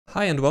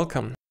Hi and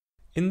welcome.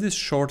 In this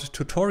short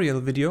tutorial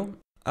video,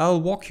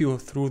 I'll walk you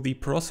through the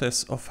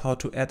process of how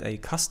to add a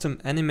custom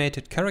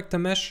animated character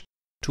mesh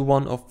to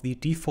one of the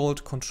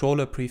default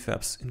controller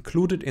prefabs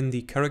included in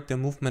the Character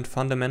Movement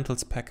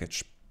Fundamentals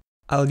package.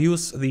 I'll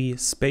use the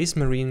Space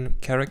Marine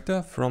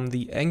character from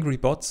the Angry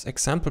Bots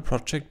example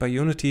project by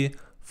Unity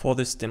for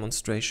this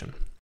demonstration.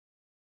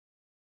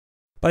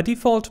 By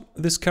default,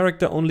 this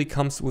character only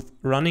comes with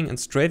running and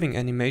strafing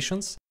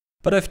animations,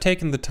 but I've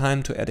taken the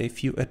time to add a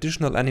few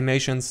additional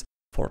animations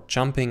for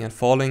jumping and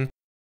falling,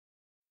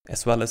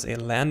 as well as a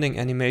landing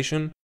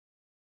animation,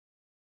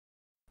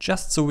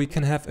 just so we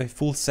can have a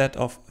full set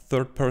of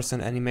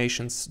third-person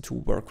animations to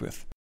work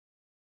with.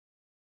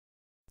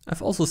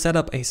 I've also set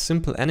up a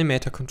simple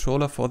animator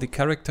controller for the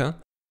character,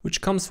 which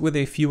comes with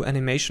a few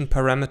animation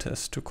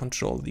parameters to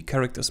control the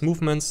character's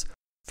movements,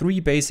 3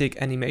 basic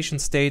animation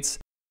states,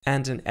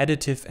 and an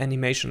additive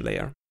animation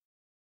layer.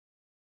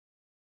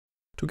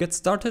 To get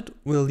started,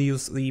 we'll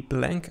use the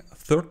blank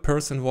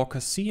third-person Walker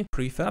C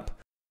prefab,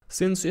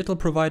 since it'll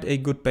provide a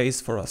good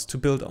base for us to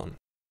build on.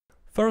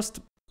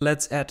 First,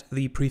 let's add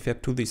the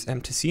prefab to this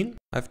empty scene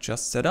I've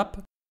just set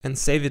up and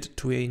save it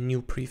to a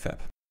new prefab.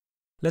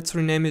 Let's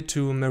rename it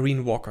to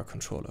Marine Walker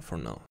Controller for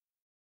now.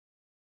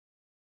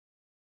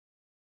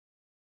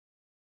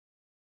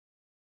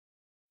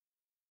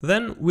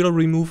 Then we'll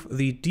remove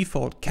the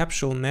default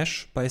capsule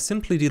mesh by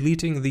simply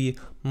deleting the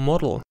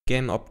model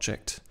game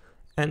object.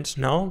 And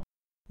now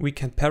we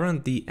can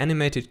parent the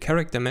animated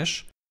character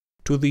mesh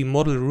to the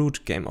model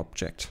root game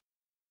object.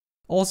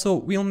 Also,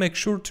 we'll make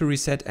sure to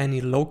reset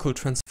any local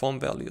transform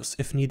values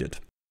if needed.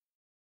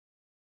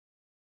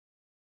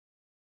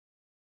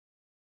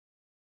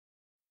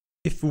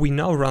 If we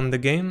now run the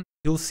game,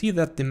 you'll see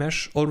that the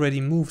mesh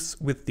already moves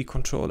with the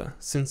controller,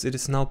 since it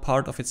is now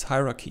part of its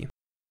hierarchy.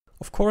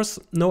 Of course,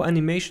 no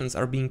animations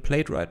are being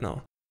played right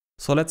now,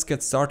 so let's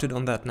get started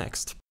on that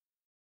next.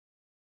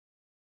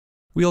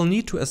 We'll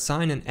need to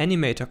assign an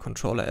animator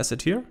controller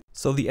asset here,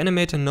 so the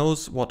animator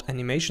knows what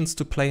animations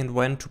to play and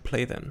when to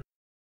play them.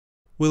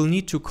 We'll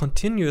need to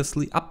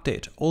continuously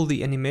update all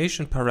the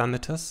animation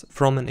parameters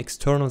from an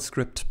external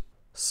script.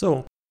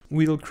 So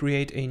we'll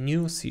create a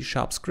new C#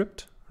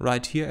 script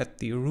right here at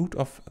the root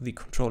of the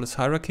controller's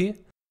hierarchy,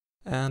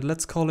 and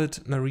let's call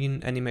it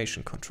Marine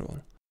Animation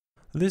Control.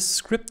 This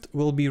script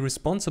will be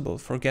responsible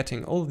for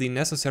getting all the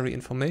necessary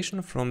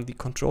information from the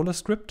controller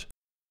script,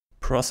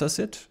 process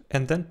it,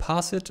 and then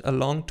pass it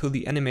along to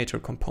the animator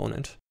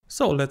component.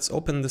 So let's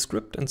open the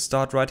script and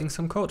start writing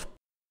some code.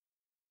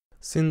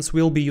 Since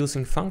we'll be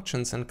using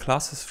functions and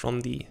classes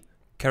from the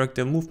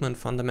Character Movement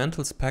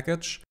Fundamentals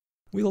package,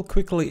 we'll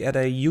quickly add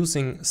a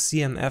using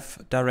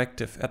CMF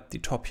directive at the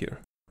top here.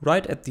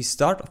 Right at the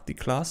start of the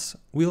class,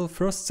 we'll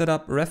first set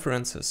up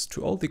references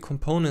to all the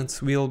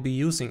components we'll be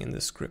using in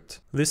this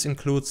script. This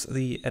includes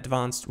the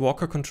advanced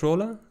walker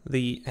controller,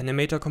 the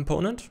animator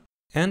component,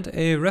 and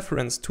a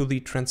reference to the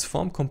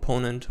transform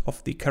component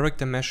of the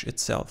character mesh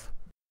itself.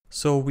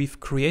 So we've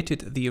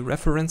created the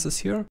references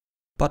here,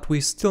 but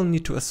we still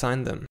need to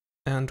assign them,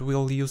 and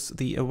we'll use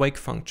the awake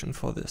function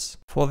for this.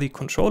 For the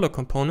controller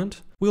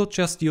component, we'll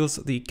just use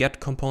the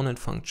getComponent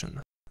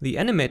function. The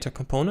animator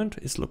component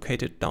is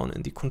located down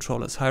in the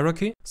controller's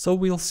hierarchy, so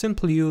we'll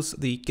simply use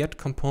the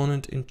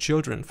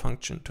getComponentInChildren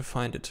function to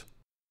find it.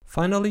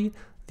 Finally,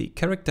 the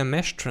character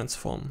mesh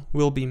transform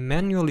will be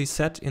manually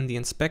set in the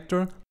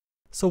inspector,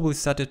 so we'll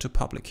set it to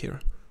public here.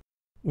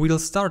 We'll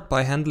start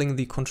by handling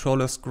the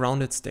controller's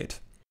grounded state.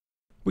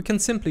 We can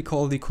simply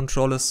call the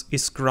controller's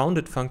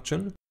isGrounded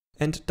function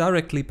and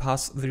directly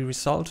pass the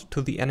result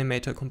to the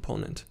animator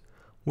component,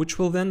 which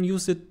will then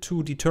use it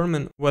to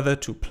determine whether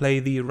to play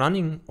the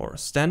running or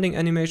standing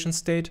animation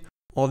state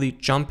or the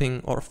jumping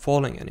or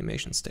falling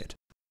animation state.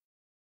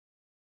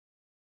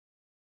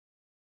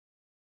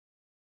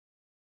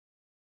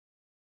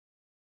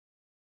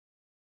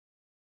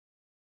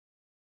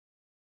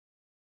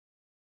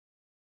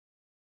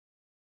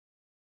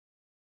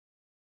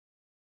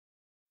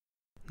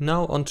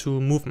 Now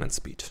onto movement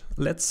speed.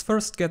 Let's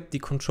first get the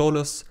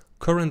controller's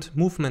current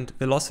movement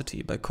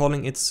velocity by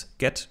calling its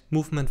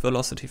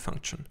getMovementVelocity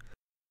function.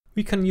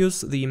 We can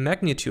use the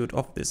magnitude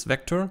of this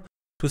vector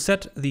to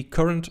set the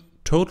current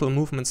total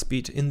movement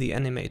speed in the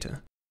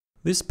animator.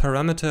 This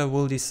parameter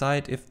will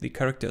decide if the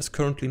character is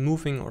currently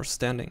moving or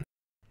standing.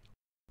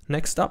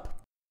 Next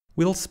up,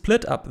 we'll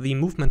split up the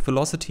movement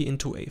velocity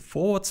into a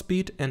forward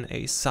speed and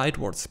a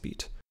sideward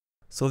speed,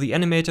 so the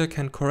animator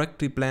can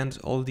correctly blend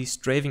all these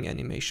strafing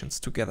animations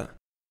together.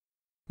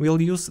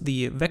 We'll use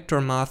the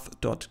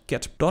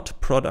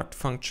vectormath.getDotProduct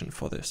function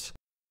for this.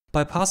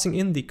 By passing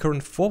in the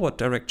current forward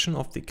direction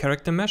of the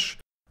character mesh,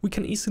 we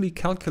can easily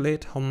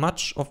calculate how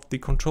much of the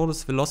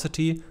controller's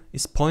velocity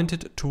is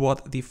pointed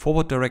toward the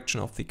forward direction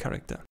of the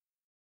character.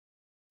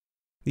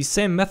 The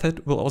same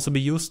method will also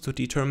be used to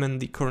determine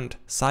the current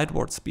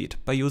sideward speed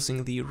by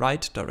using the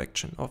right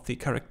direction of the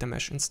character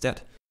mesh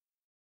instead.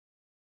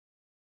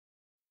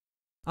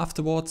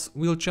 Afterwards,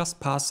 we'll just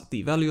pass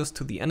the values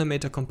to the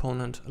animator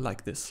component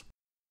like this.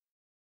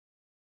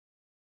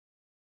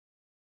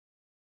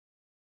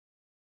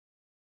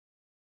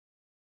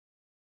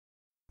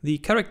 The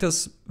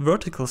character's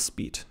vertical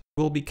speed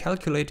will be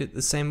calculated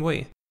the same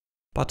way,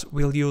 but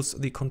we'll use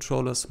the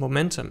controller's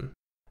momentum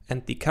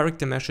and the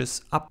character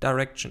mesh's up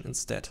direction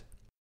instead.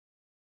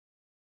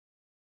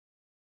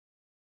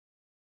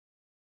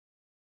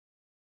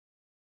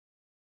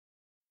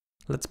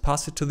 Let's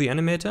pass it to the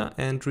animator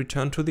and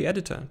return to the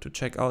editor to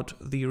check out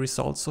the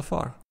results so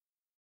far.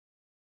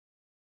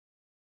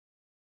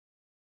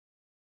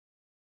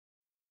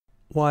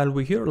 While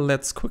we're here,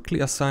 let's quickly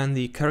assign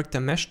the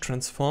character mesh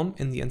transform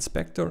in the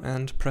inspector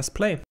and press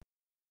play.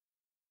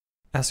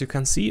 As you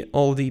can see,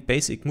 all the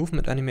basic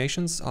movement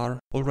animations are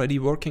already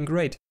working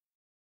great.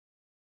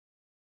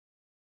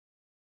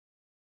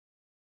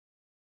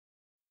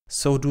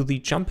 So do the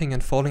jumping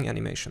and falling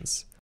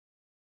animations.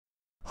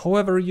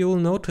 However, you'll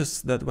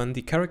notice that when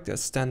the character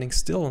is standing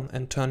still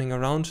and turning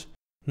around,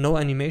 no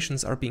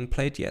animations are being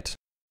played yet.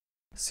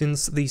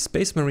 Since the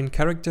Space Marine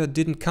character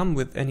didn't come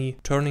with any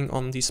turning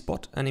on the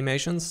spot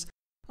animations,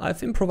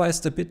 I've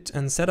improvised a bit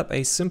and set up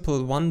a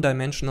simple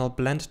one-dimensional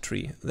blend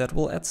tree that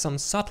will add some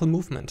subtle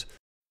movement.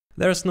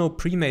 There's no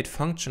pre-made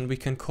function we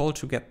can call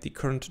to get the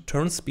current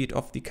turn speed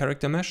of the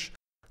character mesh,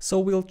 so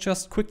we'll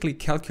just quickly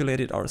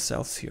calculate it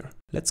ourselves here.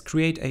 Let's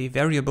create a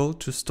variable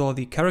to store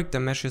the character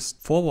mesh's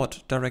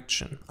forward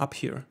direction up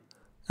here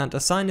and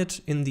assign it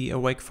in the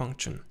awake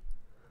function.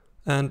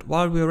 And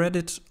while we're at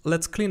it,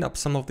 let's clean up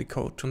some of the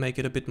code to make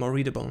it a bit more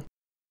readable.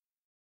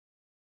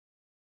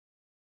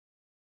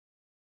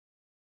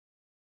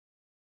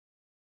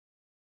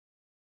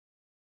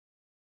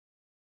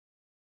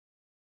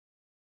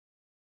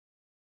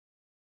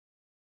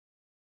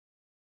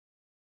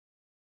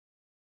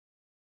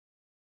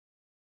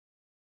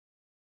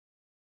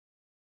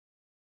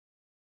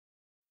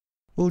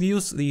 We'll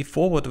use the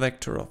forward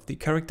vector of the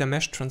character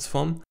mesh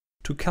transform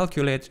to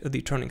calculate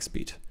the turning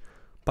speed.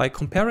 By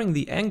comparing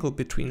the angle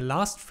between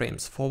last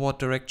frame's forward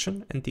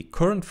direction and the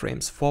current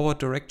frame's forward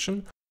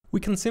direction, we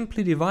can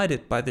simply divide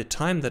it by the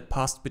time that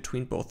passed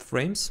between both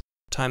frames,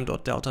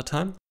 time.delta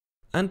time,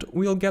 and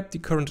we'll get the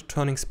current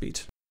turning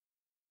speed.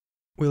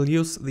 We'll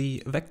use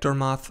the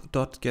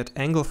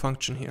vectormath.getAngle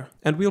function here,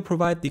 and we'll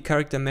provide the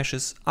character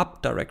mesh's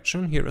up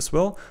direction here as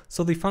well,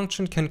 so the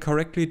function can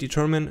correctly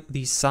determine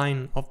the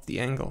sign of the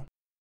angle.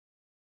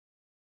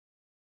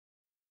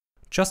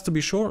 Just to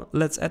be sure,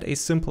 let's add a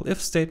simple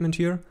if statement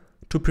here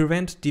to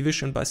prevent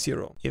division by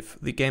 0, if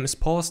the game is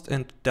paused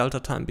and delta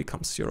time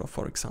becomes 0,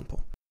 for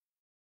example.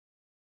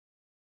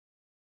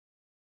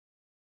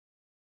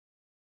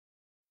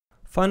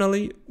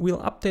 Finally, we'll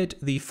update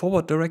the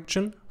forward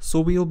direction, so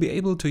we'll be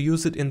able to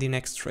use it in the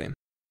next frame.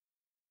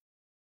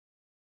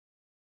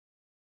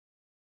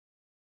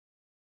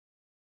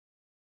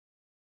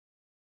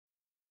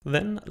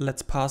 Then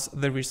let's pass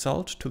the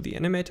result to the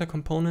animator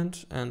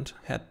component and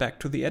head back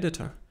to the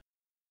editor.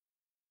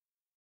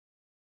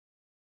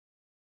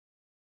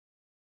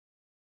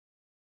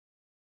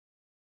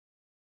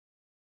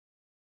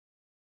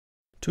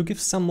 To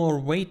give some more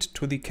weight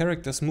to the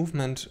character's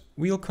movement,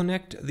 we'll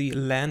connect the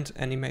land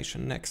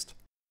animation next.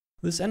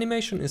 This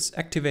animation is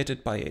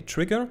activated by a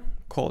trigger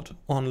called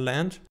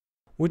onLand,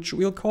 which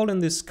we'll call in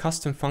this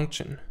custom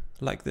function,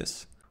 like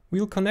this.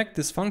 We'll connect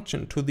this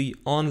function to the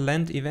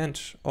onLand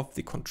event of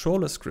the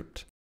controller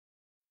script.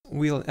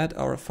 We'll add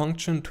our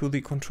function to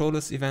the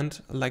controller's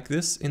event like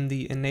this in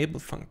the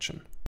enable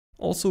function.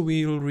 Also,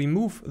 we'll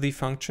remove the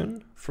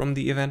function from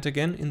the event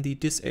again in the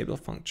disable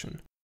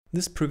function.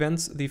 This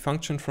prevents the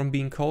function from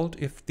being called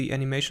if the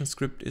animation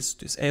script is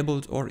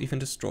disabled or even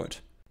destroyed.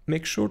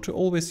 Make sure to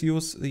always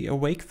use the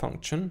awake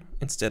function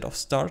instead of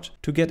start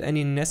to get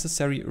any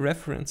necessary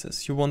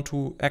references you want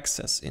to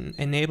access in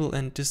enable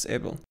and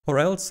disable, or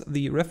else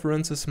the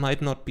references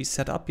might not be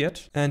set up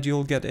yet and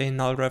you'll get a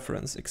null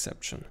reference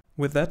exception.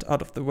 With that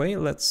out of the way,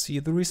 let's see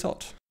the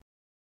result.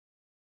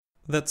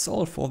 That's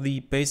all for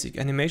the basic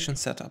animation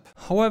setup.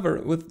 However,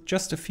 with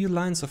just a few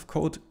lines of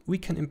code, we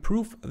can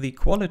improve the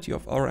quality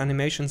of our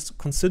animations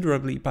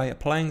considerably by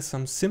applying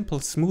some simple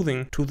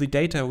smoothing to the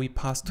data we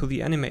pass to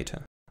the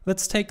animator.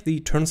 Let's take the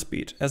turn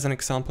speed as an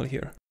example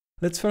here.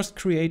 Let's first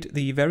create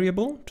the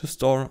variable to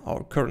store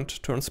our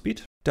current turn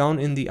speed. Down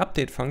in the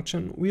update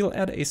function, we'll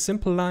add a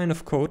simple line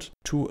of code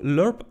to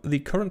lerp the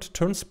current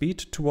turn speed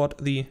toward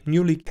the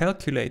newly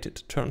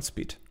calculated turn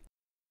speed.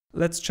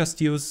 Let's just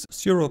use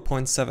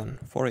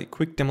 0.7 for a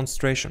quick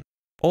demonstration.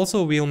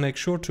 Also, we'll make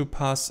sure to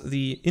pass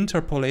the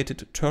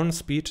interpolated turn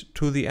speed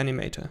to the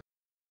animator.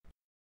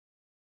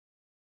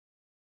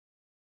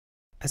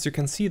 As you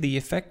can see, the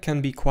effect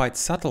can be quite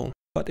subtle,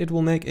 but it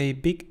will make a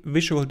big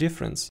visual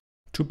difference.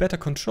 To better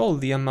control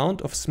the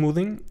amount of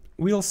smoothing,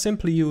 we'll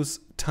simply use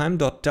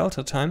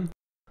time.delta time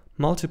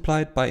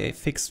multiplied by a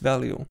fixed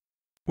value,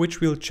 which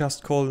we'll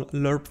just call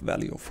lerp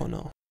value for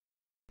now.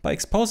 By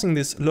exposing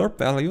this lerp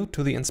value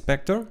to the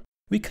inspector,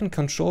 we can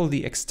control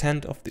the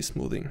extent of the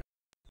smoothing.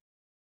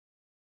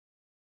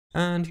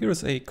 And here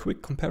is a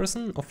quick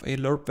comparison of a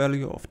lerp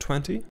value of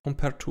 20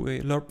 compared to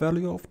a lerp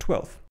value of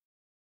 12.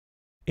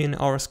 In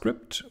our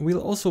script,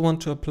 we'll also want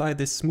to apply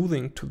this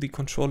smoothing to the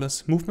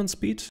controller's movement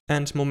speed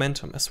and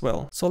momentum as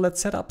well. So let's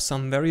set up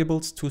some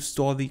variables to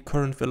store the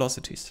current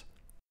velocities.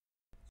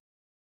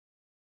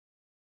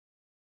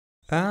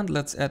 And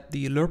let's add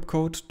the lerp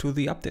code to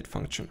the update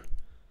function.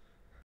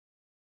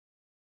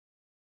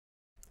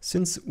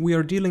 Since we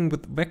are dealing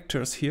with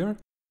vectors here,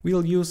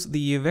 we'll use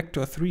the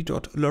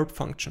vector3.lerp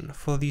function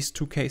for these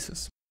two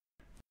cases.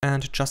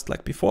 And just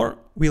like before,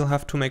 we'll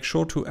have to make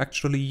sure to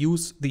actually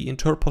use the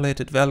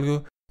interpolated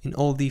value in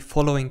all the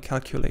following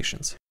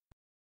calculations.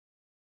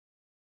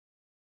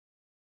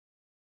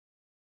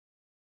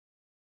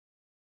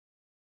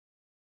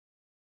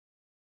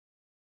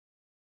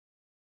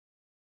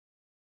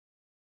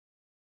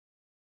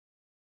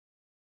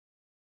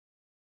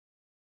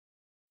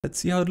 Let's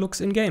see how it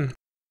looks in game.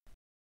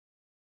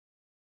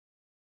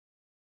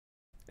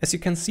 As you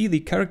can see, the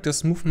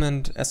character's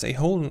movement as a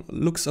whole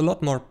looks a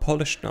lot more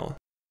polished now.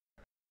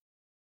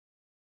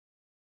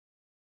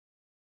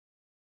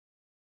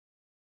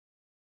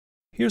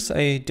 Here's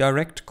a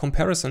direct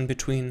comparison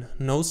between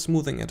no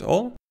smoothing at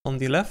all on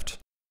the left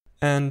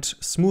and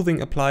smoothing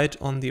applied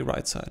on the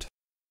right side.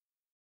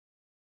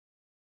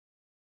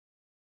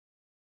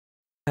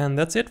 And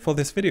that's it for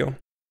this video.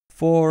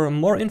 For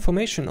more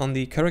information on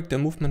the Character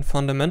Movement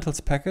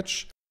Fundamentals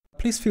package,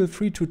 please feel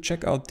free to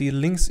check out the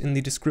links in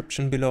the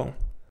description below.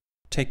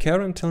 Take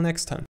care until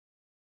next time.